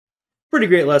Pretty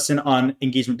great lesson on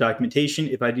engagement documentation,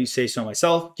 if I do say so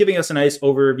myself, giving us a nice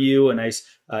overview, a nice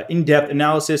in-depth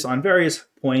analysis on various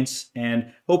points,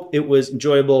 and hope it was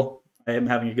enjoyable. I am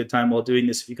having a good time while doing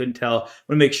this. If you couldn't tell, I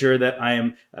want to make sure that I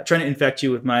am trying to infect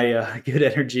you with my good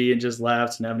energy and just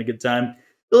laughs and having a good time.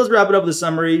 So let's wrap it up with a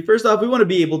summary. First off, we want to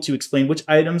be able to explain which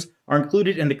items are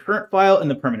included in the current file and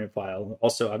the permanent file.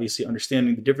 Also, obviously,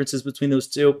 understanding the differences between those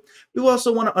two. We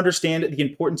also want to understand the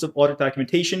importance of audit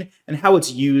documentation and how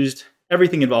it's used,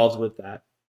 everything involved with that.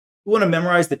 We want to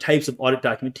memorize the types of audit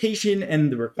documentation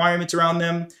and the requirements around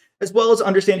them, as well as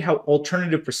understand how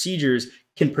alternative procedures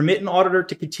can permit an auditor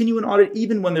to continue an audit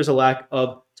even when there's a lack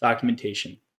of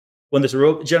documentation. When there's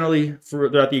a generally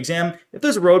throughout the exam, if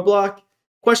there's a roadblock,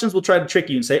 questions will try to trick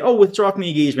you and say, oh, withdraw from the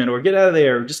engagement, or get out of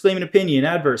there, or disclaim an opinion,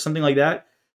 adverse, something like that.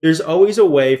 There's always a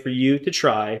way for you to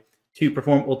try to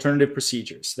perform alternative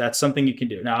procedures. That's something you can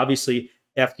do. Now, obviously,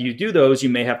 after you do those, you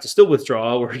may have to still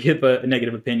withdraw or give a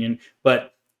negative opinion,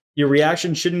 but your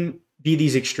reaction shouldn't be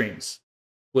these extremes.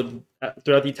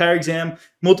 Throughout the entire exam,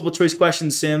 multiple choice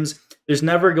questions, sims, there's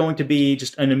never going to be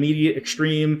just an immediate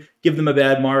extreme, give them a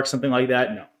bad mark, something like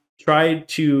that. No. Try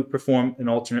to perform an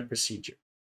alternate procedure.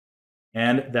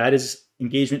 And that is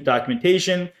engagement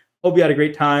documentation. Hope you had a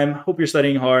great time. Hope you're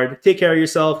studying hard. Take care of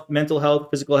yourself, mental health,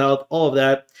 physical health, all of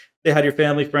that. Say hi to your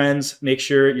family, friends. Make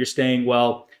sure you're staying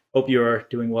well. Hope you are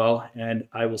doing well. And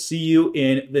I will see you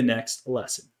in the next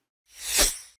lesson.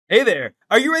 Hey there.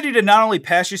 Are you ready to not only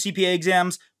pass your CPA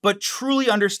exams, but truly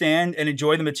understand and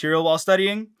enjoy the material while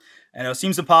studying? I know it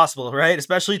seems impossible, right?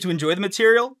 Especially to enjoy the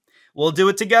material. We'll do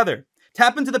it together.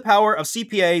 Tap into the power of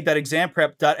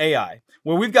CPA.examprep.ai,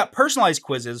 where we've got personalized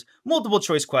quizzes, multiple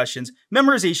choice questions,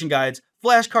 memorization guides,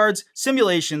 flashcards,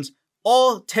 simulations,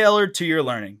 all tailored to your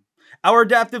learning. Our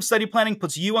adaptive study planning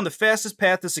puts you on the fastest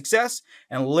path to success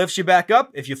and lifts you back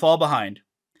up if you fall behind.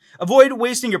 Avoid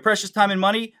wasting your precious time and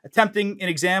money attempting an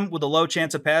exam with a low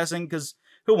chance of passing, because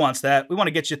who wants that? We want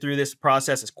to get you through this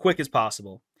process as quick as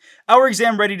possible. Our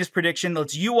exam readiness prediction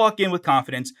lets you walk in with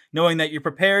confidence, knowing that you're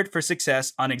prepared for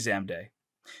success on exam day.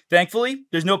 Thankfully,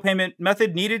 there's no payment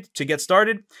method needed to get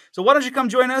started, so why don't you come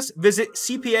join us? Visit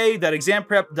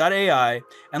cpa.examprep.ai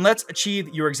and let's achieve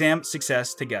your exam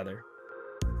success together.